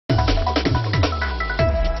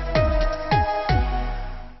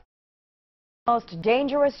Most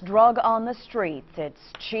dangerous drug on the streets. It's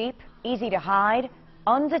cheap, easy to hide,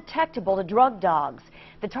 undetectable to drug dogs.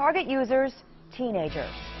 The target users, teenagers.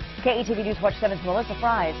 KETV News Watch 7's Melissa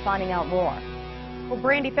Fry is finding out more. Well,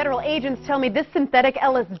 Brandy, federal agents tell me this synthetic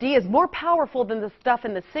LSD is more powerful than the stuff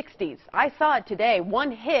in the 60s. I saw it today. One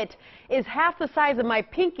hit is half the size of my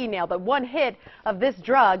pinky nail, but one hit of this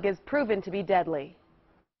drug is proven to be deadly.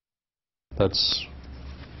 That's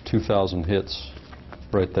 2,000 hits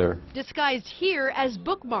right there. Disguised here as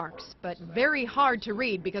bookmarks, but very hard to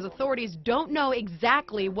read because authorities don't know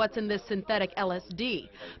exactly what's in this synthetic LSD.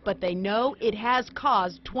 But they know it has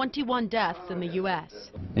caused 21 deaths in the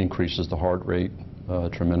U.S. Increases the heart rate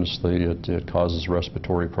tremendously. It causes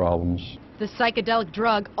respiratory problems. The psychedelic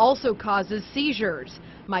drug also causes seizures.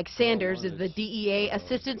 Mike Sanders is the DEA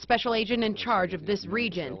Assistant Special Agent in charge of this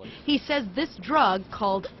region. He says this drug,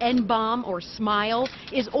 called N-bomb or Smile,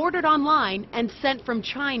 is ordered online and sent from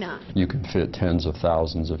China. You can fit tens of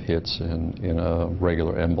thousands of hits in a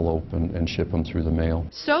regular envelope and ship them through the mail.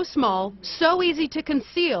 So small, so easy to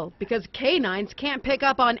conceal because canines can't pick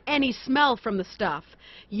up on any smell from the stuff.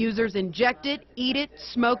 Users inject it, eat it,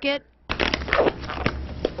 smoke it,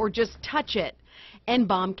 or just touch it.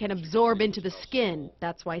 N-bomb can absorb into the skin.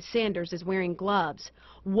 That's why Sanders is wearing gloves.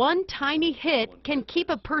 One tiny hit can keep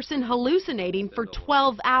a person hallucinating for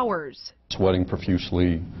 12 hours. Sweating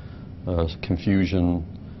profusely, confusion,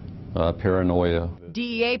 paranoia.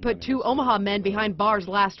 DEA put 2 Omaha men behind bars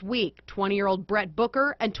last week, 20-year-old Brett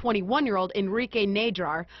Booker and 21-year-old Enrique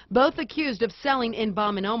Nadrar, both accused of selling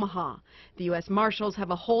N-bomb in Omaha. The U.S. Marshals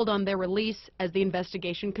have a hold on their release as the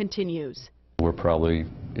investigation continues. We're probably,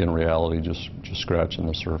 in reality, just scratching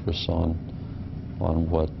the surface on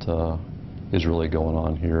what is really going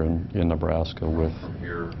on here in Nebraska with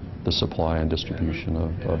the supply and distribution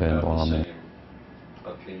of N-bomb.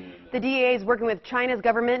 The DEA is working with China's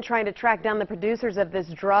government trying to track down the producers of this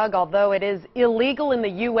drug. Although it is illegal in the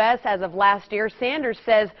U.S. as of last year, Sanders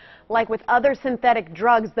says, like with other synthetic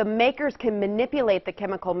drugs, the makers can manipulate the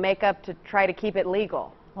chemical makeup to try to keep it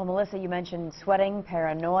legal. Well, Melissa, you mentioned sweating,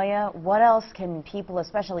 paranoia. What else can people,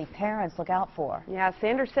 especially parents, look out for? Yeah,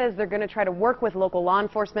 Sanders says they're going to try to work with local law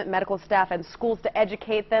enforcement, medical staff, and schools to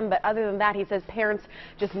educate them. But other than that, he says parents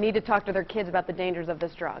just need to talk to their kids about the dangers of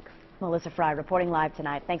this drug. Melissa Fry reporting live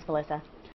tonight. Thanks, Melissa.